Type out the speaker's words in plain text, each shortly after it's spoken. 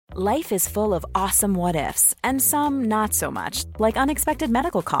Life is full of awesome what-ifs, and some not so much, like unexpected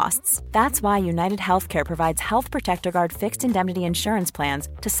medical costs. That's why United Healthcare provides Health Protector Guard fixed indemnity insurance plans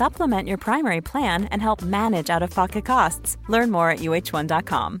to supplement your primary plan and help manage out-of-pocket costs. Learn more at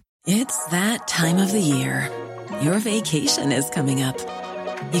uh1.com. It's that time of the year. Your vacation is coming up.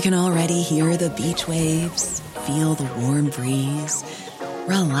 You can already hear the beach waves, feel the warm breeze,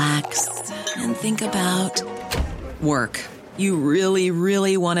 relax, and think about work. You really,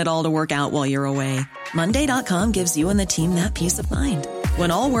 really want it all to work out while you're away. Monday.com gives you and the team that peace of mind. When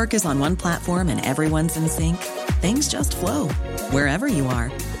all work is on one platform and everyone's in sync, things just flow. Wherever you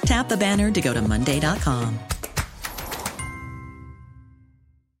are, tap the banner to go to Monday.com.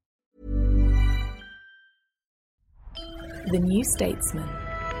 The New Statesman.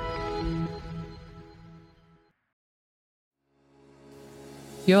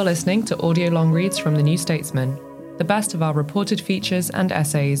 You're listening to audio long reads from The New Statesman, the best of our reported features and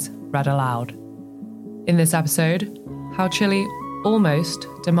essays read aloud. In this episode, how Chile almost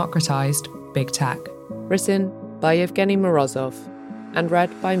democratized big tech. Written by Evgeny Morozov and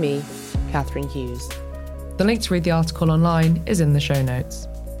read by me, Catherine Hughes. The link to read the article online is in the show notes.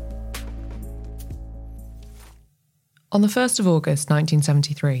 On the 1st of August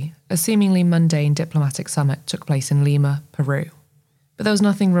 1973, a seemingly mundane diplomatic summit took place in Lima, Peru. But there was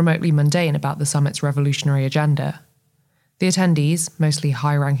nothing remotely mundane about the summit's revolutionary agenda. The attendees, mostly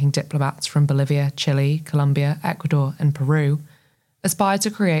high-ranking diplomats from Bolivia, Chile, Colombia, Ecuador, and Peru, aspired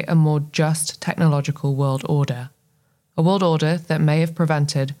to create a more just technological world order. A world order that may have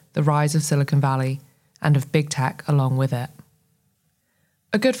prevented the rise of Silicon Valley and of big tech along with it.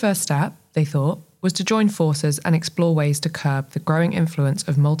 A good first step, they thought, was to join forces and explore ways to curb the growing influence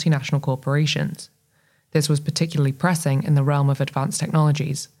of multinational corporations. This was particularly pressing in the realm of advanced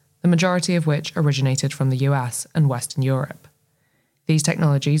technologies, the majority of which originated from the US and Western Europe. These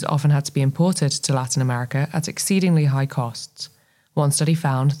technologies often had to be imported to Latin America at exceedingly high costs. One study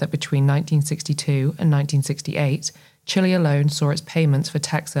found that between 1962 and 1968, Chile alone saw its payments for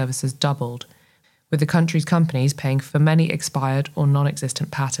tech services doubled, with the country's companies paying for many expired or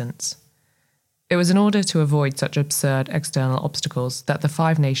non-existent patents. It was in order to avoid such absurd external obstacles that the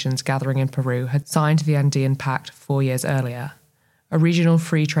 5 nations gathering in Peru had signed the Andean Pact 4 years earlier, a regional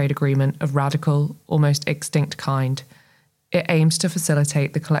free trade agreement of radical, almost extinct kind. It aimed to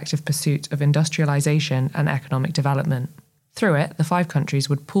facilitate the collective pursuit of industrialization and economic development. Through it, the 5 countries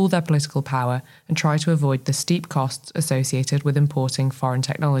would pool their political power and try to avoid the steep costs associated with importing foreign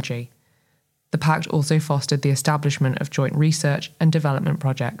technology. The pact also fostered the establishment of joint research and development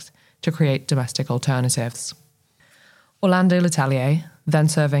projects to create domestic alternatives. Orlando Letelier, then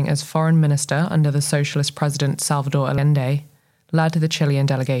serving as foreign minister under the socialist president Salvador Allende, led the Chilean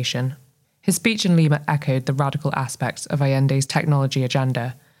delegation. His speech in Lima echoed the radical aspects of Allende's technology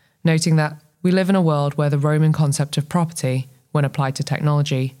agenda, noting that we live in a world where the Roman concept of property, when applied to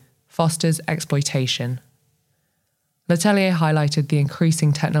technology, fosters exploitation. Letelier highlighted the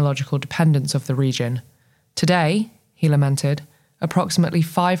increasing technological dependence of the region. Today, he lamented, approximately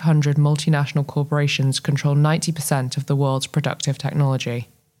 500 multinational corporations control 90% of the world's productive technology.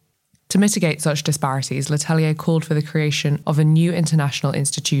 To mitigate such disparities, Letelier called for the creation of a new international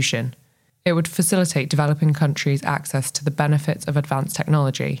institution. It would facilitate developing countries' access to the benefits of advanced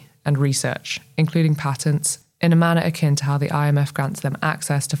technology and research, including patents, in a manner akin to how the IMF grants them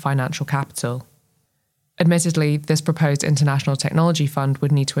access to financial capital. Admittedly, this proposed International Technology Fund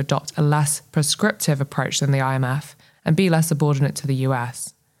would need to adopt a less prescriptive approach than the IMF and be less subordinate to the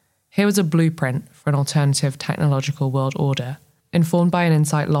US. Here was a blueprint for an alternative technological world order, informed by an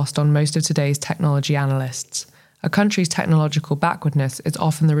insight lost on most of today's technology analysts. A country's technological backwardness is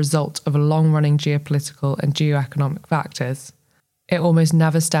often the result of a long-running geopolitical and geoeconomic factors. It almost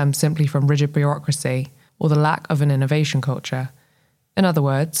never stems simply from rigid bureaucracy or the lack of an innovation culture. In other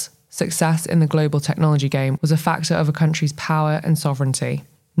words, success in the global technology game was a factor of a country's power and sovereignty,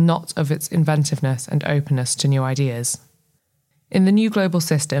 not of its inventiveness and openness to new ideas. In the new global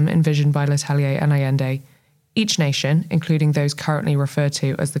system envisioned by Letelier and Allende, each nation, including those currently referred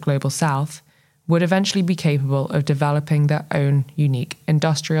to as the Global South, would eventually be capable of developing their own unique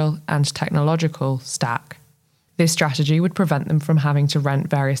industrial and technological stack. This strategy would prevent them from having to rent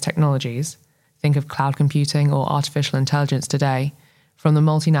various technologies, think of cloud computing or artificial intelligence today, from the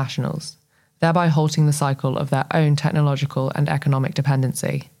multinationals, thereby halting the cycle of their own technological and economic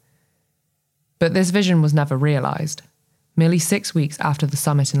dependency. But this vision was never realised. Merely 6 weeks after the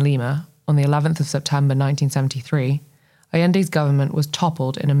summit in Lima, on the 11th of September 1973, Allende's government was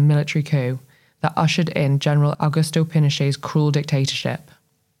toppled in a military coup that ushered in General Augusto Pinochet's cruel dictatorship.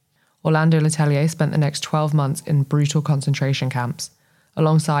 Orlando Letelier spent the next 12 months in brutal concentration camps,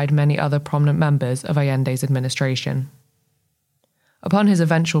 alongside many other prominent members of Allende's administration. Upon his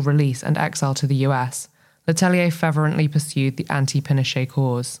eventual release and exile to the US, Letelier fervently pursued the anti-Pinochet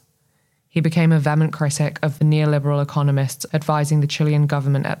cause. He became a vehement critic of the neoliberal economists advising the Chilean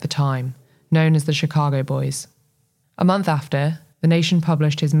government at the time, known as the Chicago Boys. A month after, the nation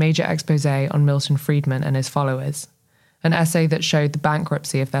published his major exposé on Milton Friedman and his followers, an essay that showed the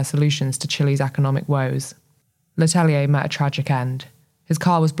bankruptcy of their solutions to Chile's economic woes. Letelier met a tragic end. His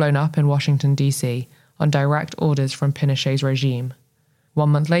car was blown up in Washington, D.C., on direct orders from Pinochet's regime. 1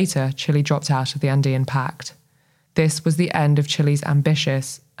 month later, Chile dropped out of the Andean Pact. This was the end of Chile's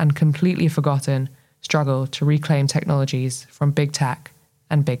ambitious and completely forgotten struggle to reclaim technologies from big tech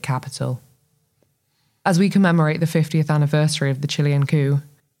and big capital. As we commemorate the 50th anniversary of the Chilean coup,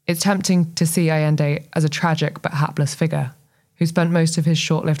 it's tempting to see Allende as a tragic but hapless figure who spent most of his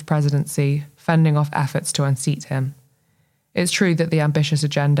short-lived presidency fending off efforts to unseat him. It's true that the ambitious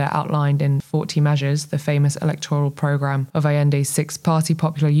agenda outlined in 40 Measures, the famous electoral programme of Allende's six-party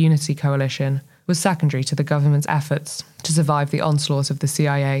Popular Unity coalition, was secondary to the government's efforts to survive the onslaught of the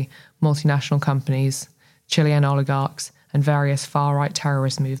CIA, multinational companies, Chilean oligarchs, and various far-right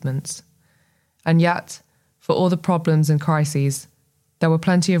terrorist movements. And yet, for all the problems and crises, there were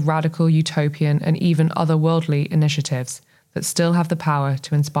plenty of radical, utopian, and even otherworldly initiatives that still have the power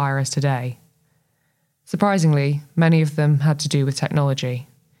to inspire us today. Surprisingly, many of them had to do with technology.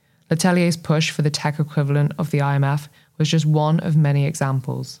 Letelier's push for the tech equivalent of the IMF was just one of many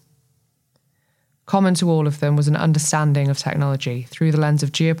examples. Common to all of them was an understanding of technology through the lens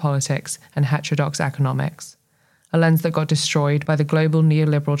of geopolitics and heterodox economics, a lens that got destroyed by the global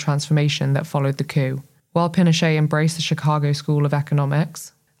neoliberal transformation that followed the coup. While Pinochet embraced the Chicago School of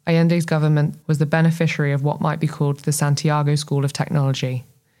Economics, Allende's government was the beneficiary of what might be called the Santiago School of Technology.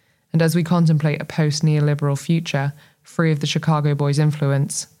 And as we contemplate a post-neoliberal future free of the Chicago Boys'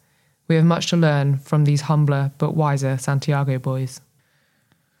 influence, we have much to learn from these humbler but wiser Santiago Boys.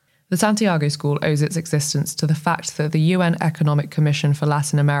 The Santiago School owes its existence to the fact that the UN Economic Commission for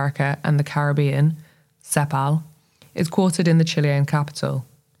Latin America and the Caribbean, CEPAL, is quartered in the Chilean capital.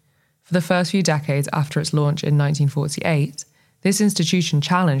 For the first few decades after its launch in 1948, this institution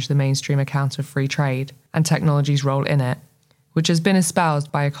challenged the mainstream account of free trade and technology's role in it, which has been espoused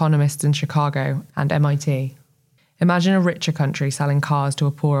by economists in Chicago and MIT. Imagine a richer country selling cars to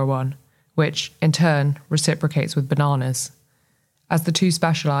a poorer one, which, in turn, reciprocates with bananas. As the two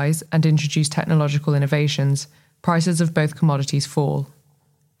specialise and introduce technological innovations, prices of both commodities fall.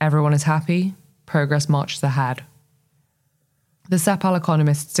 Everyone is happy, progress marches ahead. The CEPAL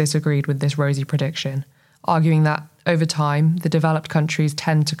economists disagreed with this rosy prediction, arguing that, over time, the developed countries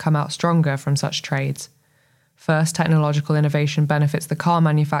tend to come out stronger from such trades. First, technological innovation benefits the car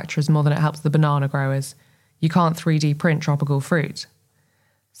manufacturers more than it helps the banana growers. You can't 3D print tropical fruit.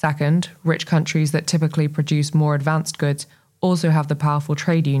 Second, rich countries that typically produce more advanced goods also have the powerful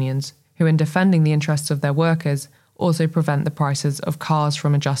trade unions, who in defending the interests of their workers also prevent the prices of cars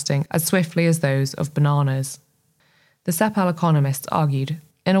from adjusting as swiftly as those of bananas. The CEPAL economists argued,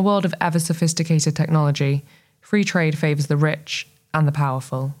 in a world of ever-sophisticated technology, free trade favours the rich and the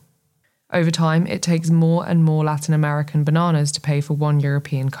powerful. Over time, it takes more and more Latin American bananas to pay for one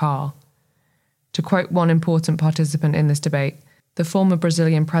European car. To quote one important participant in this debate, the former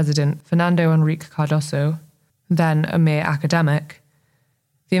Brazilian president Fernando Henrique Cardoso, then a mere academic,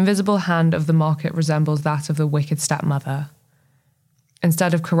 the invisible hand of the market resembles that of the wicked stepmother.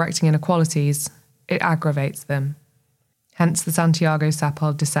 Instead of correcting inequalities, it aggravates them. Hence the Santiago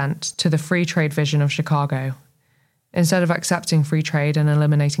CEPAL descent to the free trade vision of Chicago. Instead of accepting free trade and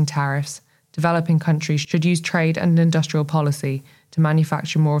eliminating tariffs, developing countries should use trade and industrial policy to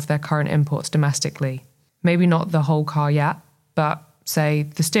manufacture more of their current imports domestically. Maybe not the whole car yet, but, say,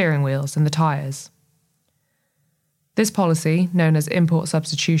 the steering wheels and the tyres. This policy, known as import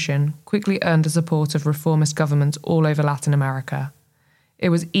substitution, quickly earned the support of reformist governments all over Latin America. It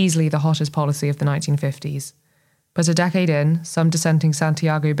was easily the hottest policy of the 1950s. But a decade in, some dissenting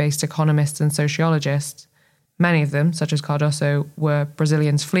Santiago-based economists and sociologists, many of them, such as Cardoso, were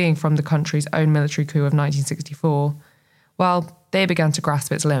Brazilians fleeing from the country's own military coup of 1964, well, they began to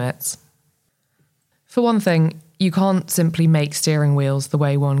grasp its limits. For one thing, you can't simply make steering wheels the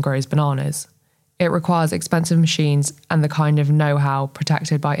way one grows bananas. It requires expensive machines and the kind of know-how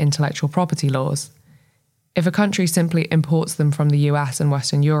protected by intellectual property laws. If a country simply imports them from the US and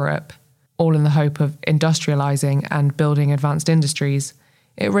Western Europe, all in the hope of industrialising and building advanced industries,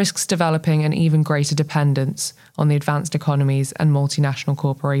 it risks developing an even greater dependence on the advanced economies and multinational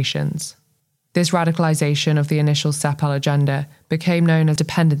corporations. This radicalisation of the initial CEPAL agenda became known as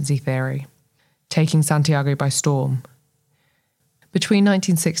dependency theory, taking Santiago by storm. Between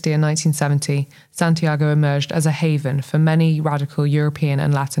 1960 and 1970, Santiago emerged as a haven for many radical European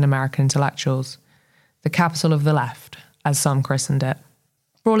and Latin American intellectuals, the capital of the left, as some christened it.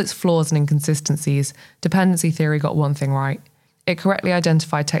 For all its flaws and inconsistencies, dependency theory got one thing right. It correctly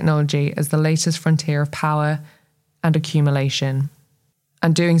identified technology as the latest frontier of power and accumulation,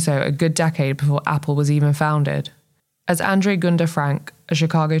 and doing so a good decade before Apple was even founded. As Andre Gunder Frank, a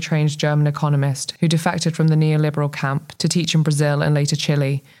Chicago-trained German economist who defected from the neoliberal camp to teach in Brazil and later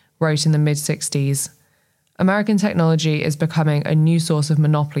Chile, wrote in the mid-60s, American technology is becoming a new source of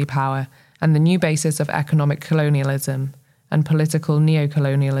monopoly power and the new basis of economic colonialism and political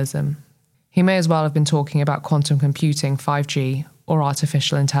neocolonialism. He may as well have been talking about quantum computing, 5G, or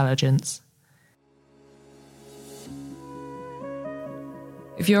artificial intelligence.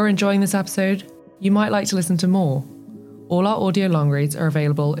 If you're enjoying this episode, you might like to listen to more. All our audio long reads are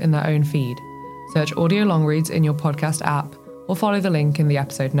available in their own feed. Search audio long reads in your podcast app or follow the link in the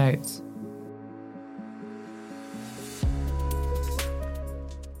episode notes.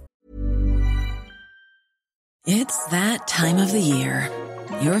 It's that time of the year.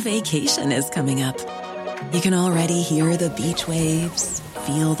 Your vacation is coming up. You can already hear the beach waves,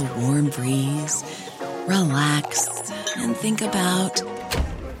 feel the warm breeze, relax, and think about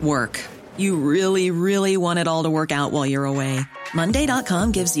work. You really, really want it all to work out while you're away.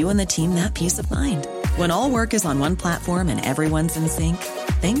 Monday.com gives you and the team that peace of mind. When all work is on one platform and everyone's in sync,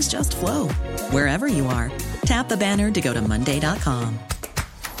 things just flow. Wherever you are, tap the banner to go to Monday.com.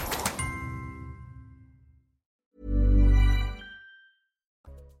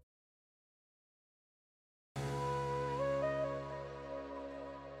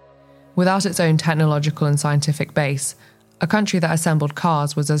 Without its own technological and scientific base, a country that assembled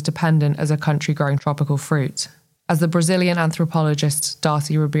cars was as dependent as a country growing tropical fruit. As the Brazilian anthropologist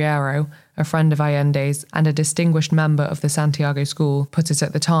Darcy Ribeiro, a friend of Allende's and a distinguished member of the Santiago School, put it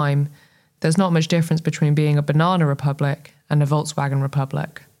at the time, there's not much difference between being a banana republic and a Volkswagen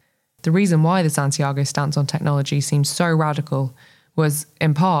republic. The reason why the Santiago stance on technology seemed so radical was,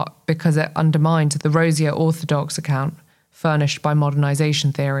 in part, because it undermined the rosier orthodox account furnished by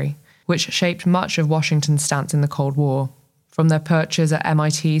modernization theory, which shaped much of Washington's stance in the Cold War. From their perches at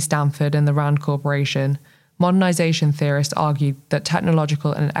MIT, Stanford, and the Rand Corporation, modernization theorists argued that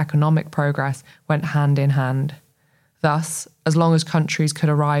technological and economic progress went hand in hand. Thus, as long as countries could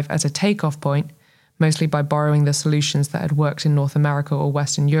arrive at a takeoff point, mostly by borrowing the solutions that had worked in North America or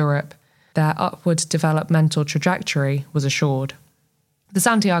Western Europe, their upward developmental trajectory was assured. The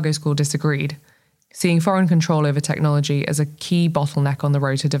Santiago School disagreed, seeing foreign control over technology as a key bottleneck on the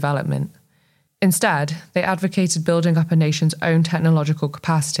road to development. Instead, they advocated building up a nation's own technological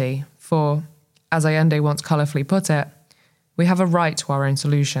capacity for, as Allende once colourfully put it, we have a right to our own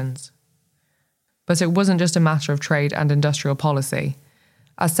solutions. But it wasn't just a matter of trade and industrial policy,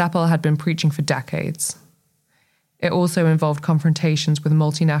 as Seppel had been preaching for decades. It also involved confrontations with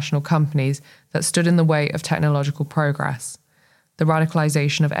multinational companies that stood in the way of technological progress, the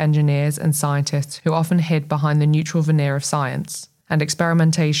radicalisation of engineers and scientists who often hid behind the neutral veneer of science, and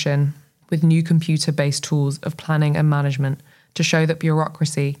experimentation with new computer-based tools of planning and management to show that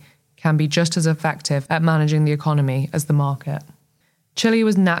bureaucracy can be just as effective at managing the economy as the market. Chile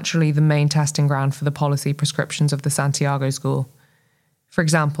was naturally the main testing ground for the policy prescriptions of the Santiago School. For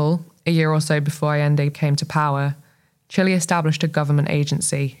example, a year or so before Allende came to power, Chile established a government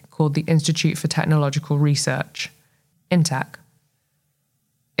agency called the Institute for Technological Research, INTEC.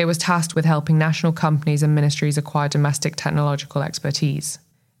 It was tasked with helping national companies and ministries acquire domestic technological expertise.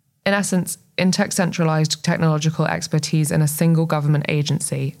 In essence, INTEC centralised technological expertise in a single government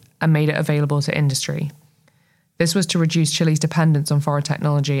agency and made it available to industry. This was to reduce Chile's dependence on foreign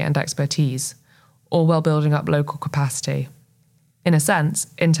technology and expertise, all while building up local capacity. In a sense,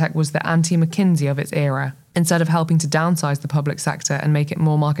 INTEC was the anti-McKinsey of its era. Instead of helping to downsize the public sector and make it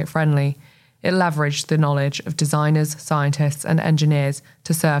more market-friendly, it leveraged the knowledge of designers, scientists, and engineers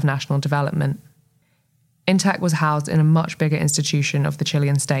to serve national development. INTEC was housed in a much bigger institution of the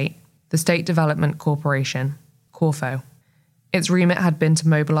Chilean state, the State Development Corporation, Corfo. Its remit had been to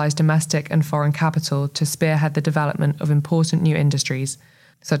mobilise domestic and foreign capital to spearhead the development of important new industries,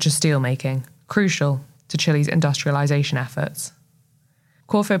 such as steelmaking, crucial to Chile's industrialisation efforts.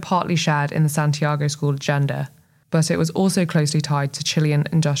 Corfo partly shared in the Santiago School agenda, but it was also closely tied to Chilean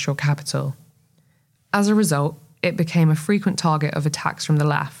industrial capital. As a result, it became a frequent target of attacks from the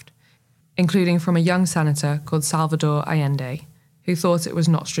left, including from a young senator called Salvador Allende, who thought it was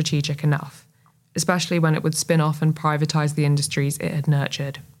not strategic enough, especially when it would spin off and privatise the industries it had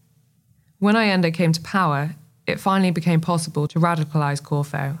nurtured. When Allende came to power, it finally became possible to radicalise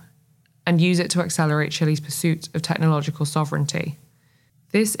Corfo and use it to accelerate Chile's pursuit of technological sovereignty.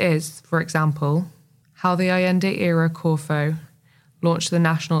 This is, for example, how the Allende-era Corfo launched the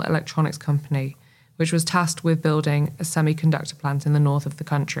National Electronics Company, which was tasked with building a semiconductor plant in the north of the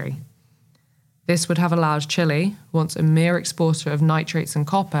country. This would have allowed Chile, once a mere exporter of nitrates and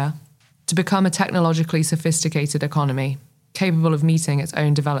copper, to become a technologically sophisticated economy, capable of meeting its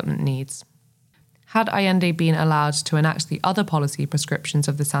own development needs. Had Allende been allowed to enact the other policy prescriptions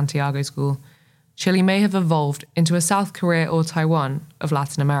of the Santiago School, Chile may have evolved into a South Korea or Taiwan of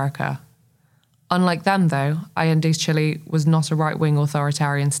Latin America. Unlike them, though, Allende's Chile was not a right-wing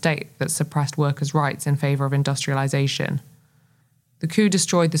authoritarian state that suppressed workers' rights in favour of industrialisation. The coup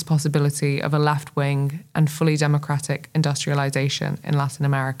destroyed this possibility of a left-wing and fully democratic industrialisation in Latin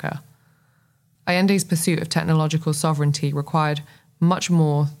America. Allende's pursuit of technological sovereignty required much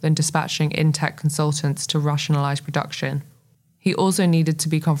more than dispatching in-tech consultants to rationalise production. He also needed to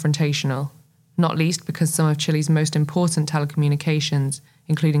be confrontational, not least because some of Chile's most important telecommunications,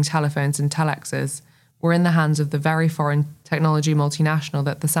 including telephones and telexes, were in the hands of the very foreign technology multinational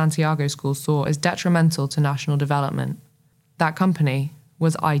that the Santiago School saw as detrimental to national development. That company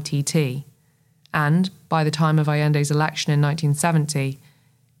was ITT, and by the time of Allende's election in 1970,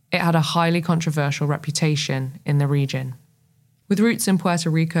 it had a highly controversial reputation in the region. With roots in Puerto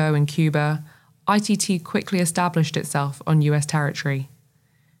Rico and Cuba, ITT quickly established itself on US territory.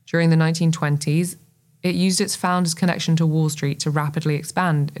 During the 1920s, it used its founder's connection to Wall Street to rapidly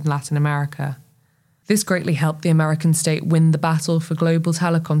expand in Latin America. This greatly helped the American state win the battle for global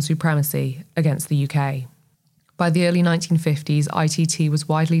telecom supremacy against the UK. By the early 1950s, ITT was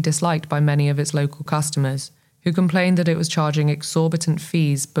widely disliked by many of its local customers, who complained that it was charging exorbitant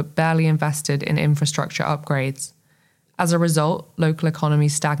fees but barely invested in infrastructure upgrades. As a result, local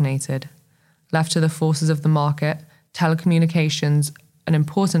economies stagnated. Left to the forces of the market, telecommunications, an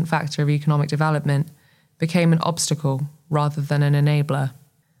important factor of economic development, became an obstacle rather than an enabler.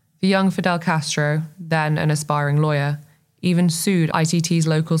 The young Fidel Castro, then an aspiring lawyer, even sued ITT's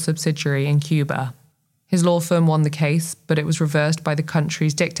local subsidiary in Cuba. His law firm won the case, but it was reversed by the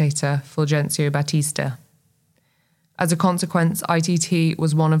country's dictator, Fulgencio Batista. As a consequence, ITT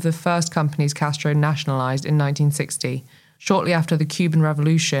was one of the first companies Castro nationalized in 1960, shortly after the Cuban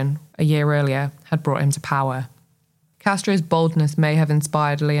Revolution, a year earlier, had brought him to power. Castro's boldness may have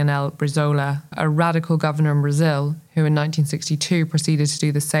inspired Leonel Brizola, a radical governor in Brazil, who in 1962 proceeded to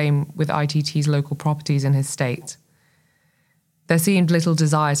do the same with ITT's local properties in his state. There seemed little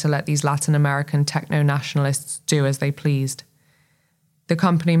desire to let these Latin American techno-nationalists do as they pleased. The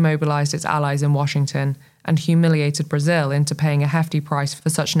company mobilized its allies in Washington and humiliated Brazil into paying a hefty price for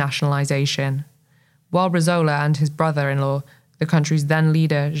such nationalization. While Brizola and his brother-in-law, the country's then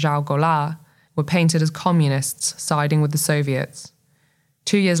leader João Goulart, were painted as communists siding with the Soviets.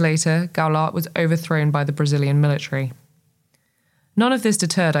 2 years later, Goulart was overthrown by the Brazilian military. None of this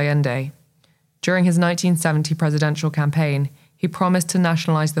deterred Allende. During his 1970 presidential campaign, he promised to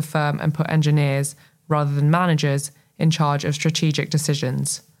nationalize the firm and put engineers, rather than managers, in charge of strategic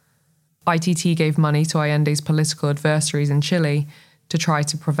decisions. ITT gave money to Allende's political adversaries in Chile to try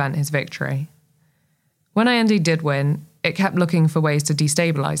to prevent his victory. When Allende did win, it kept looking for ways to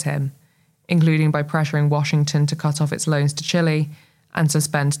destabilize him, including by pressuring Washington to cut off its loans to Chile and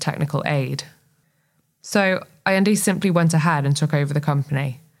suspend technical aid. So Allende simply went ahead and took over the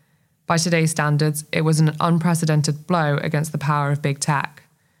company. By today's standards, it was an unprecedented blow against the power of big tech.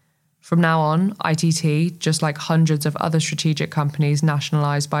 From now on, ITT, just like hundreds of other strategic companies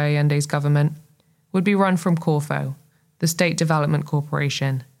nationalized by Allende's government, would be run from Corfo, the State Development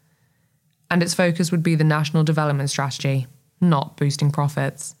Corporation, and its focus would be the national development strategy, not boosting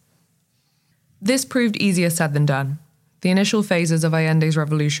profits. This proved easier said than done. The initial phases of Allende's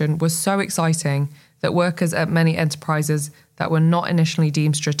revolution were so exciting that workers at many enterprises that were not initially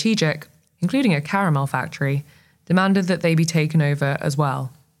deemed strategic, including a caramel factory, demanded that they be taken over as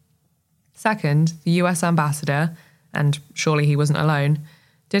well. Second, the US ambassador, and surely he wasn't alone,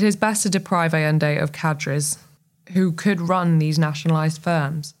 did his best to deprive Allende of cadres who could run these nationalized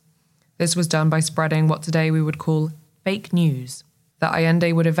firms. This was done by spreading what today we would call fake news, that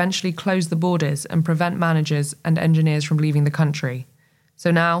Allende would eventually close the borders and prevent managers and engineers from leaving the country. So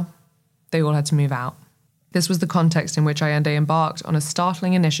now, they all had to move out. This was the context in which Allende embarked on a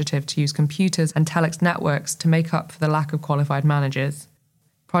startling initiative to use computers and telex networks to make up for the lack of qualified managers.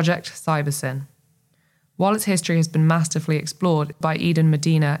 Project Cybersyn. While its history has been masterfully explored by Eden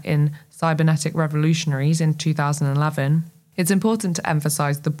Medina in Cybernetic Revolutionaries in 2011, it's important to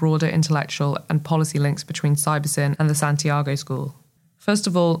emphasize the broader intellectual and policy links between Cybersyn and the Santiago School. First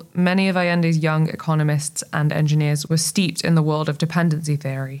of all, many of Allende's young economists and engineers were steeped in the world of dependency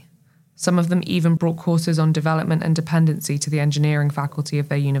theory. Some of them even brought courses on development and dependency to the engineering faculty of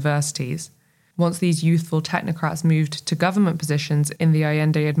their universities. Once these youthful technocrats moved to government positions in the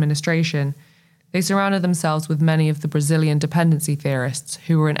Allende administration, they surrounded themselves with many of the Brazilian dependency theorists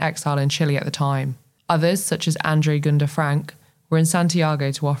who were in exile in Chile at the time. Others, such as André Gunda Frank, were in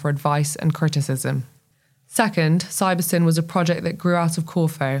Santiago to offer advice and criticism. Second, Cybersyn was a project that grew out of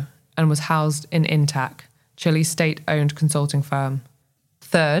Corfo and was housed in Intac, Chile's state-owned consulting firm.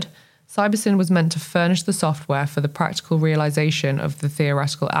 Third, Cybersyn was meant to furnish the software for the practical realization of the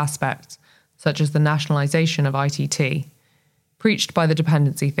theoretical aspects, such as the nationalization of ITT, preached by the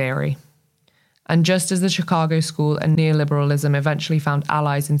dependency theory. And just as the Chicago School and neoliberalism eventually found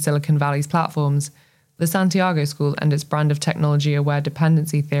allies in Silicon Valley's platforms, the Santiago School and its brand of technology-aware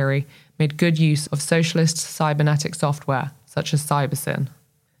dependency theory made good use of socialist cybernetic software, such as Cybersyn.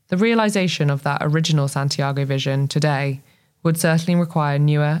 The realization of that original Santiago vision today would certainly require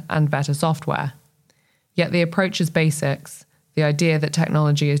newer and better software. Yet the approach's basics, the idea that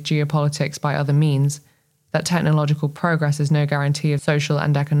technology is geopolitics by other means, that technological progress is no guarantee of social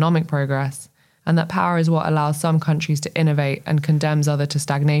and economic progress, and that power is what allows some countries to innovate and condemns others to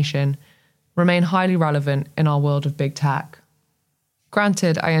stagnation, remain highly relevant in our world of big tech.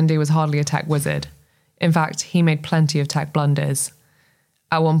 Granted, Allende was hardly a tech wizard. In fact, he made plenty of tech blunders.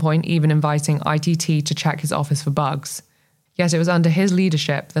 At one point, even inviting ITT to check his office for bugs. Yet it was under his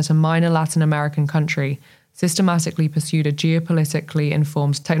leadership that a minor Latin American country systematically pursued a geopolitically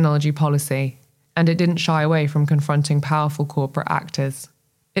informed technology policy, and it didn't shy away from confronting powerful corporate actors.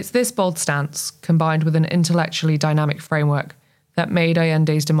 It's this bold stance, combined with an intellectually dynamic framework, that made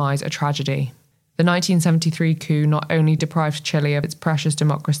Allende's demise a tragedy. The 1973 coup not only deprived Chile of its precious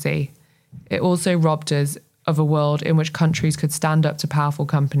democracy, it also robbed us of a world in which countries could stand up to powerful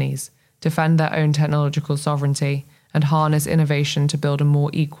companies, defend their own technological sovereignty, and harness innovation to build a more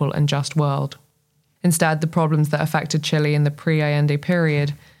equal and just world. Instead, the problems that affected Chile in the pre-Allende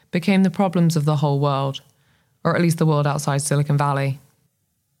period became the problems of the whole world, or at least the world outside Silicon Valley.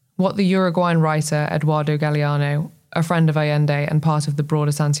 What the Uruguayan writer Eduardo Galeano, a friend of Allende and part of the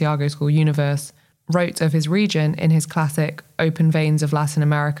broader Santiago School universe, wrote of his region in his classic Open Veins of Latin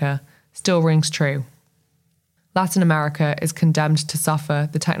America still rings true. Latin America is condemned to suffer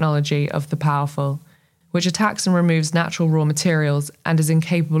the technology of the powerful, which attacks and removes natural raw materials and is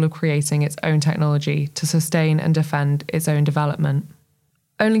incapable of creating its own technology to sustain and defend its own development.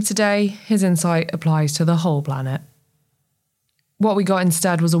 Only today, his insight applies to the whole planet. What we got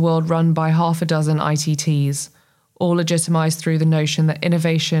instead was a world run by half a dozen ITTs, all legitimised through the notion that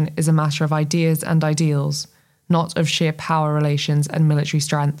innovation is a matter of ideas and ideals, not of sheer power relations and military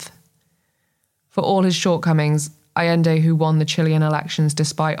strength. For all his shortcomings, Allende, who won the Chilean elections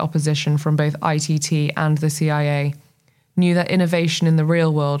despite opposition from both ITT and the CIA, knew that innovation in the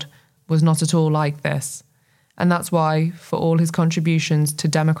real world was not at all like this, and that's why, for all his contributions to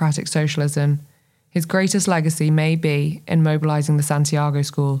democratic socialism, his greatest legacy may be in mobilising the Santiago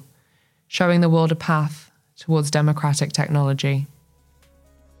School, showing the world a path towards democratic technology.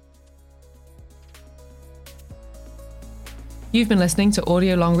 You've been listening to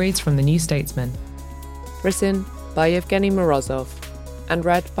audio long reads from The New Statesman. Written by Evgeny Morozov and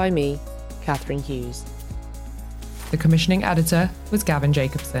read by me, Catherine Hughes. The commissioning editor was Gavin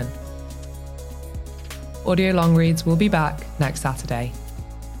Jacobson. Audio long reads will be back next Saturday.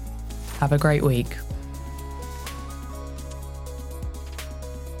 Have a great week.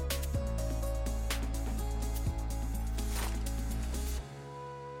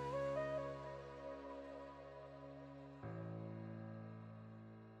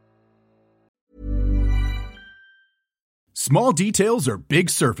 Small details are big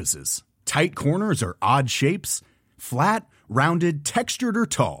surfaces. Tight corners are odd shapes. Flat, rounded, textured, or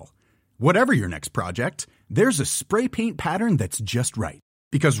tall. Whatever your next project, there's a spray paint pattern that's just right.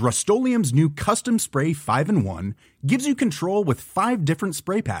 Because Rust-Oleum's new Custom Spray 5-in-1 gives you control with 5 different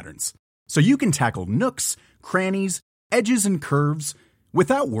spray patterns. So you can tackle nooks, crannies, edges, and curves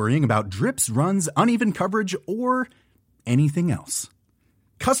without worrying about drips, runs, uneven coverage, or anything else.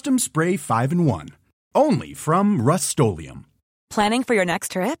 Custom Spray 5-in-1. Only from Rust-Oleum. Planning for your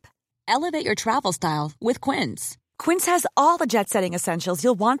next trip? Elevate your travel style with Quince. Quince has all the jet-setting essentials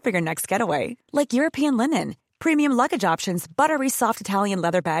you'll want for your next getaway, like European linen, premium luggage options, buttery soft Italian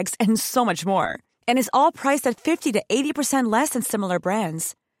leather bags, and so much more. And is all priced at 50 to 80% less than similar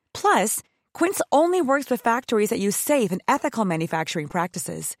brands. Plus, Quince only works with factories that use safe and ethical manufacturing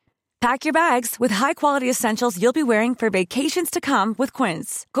practices. Pack your bags with high-quality essentials you'll be wearing for vacations to come with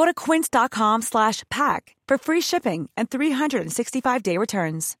Quince. Go to quince.com/pack for free shipping and 365-day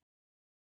returns.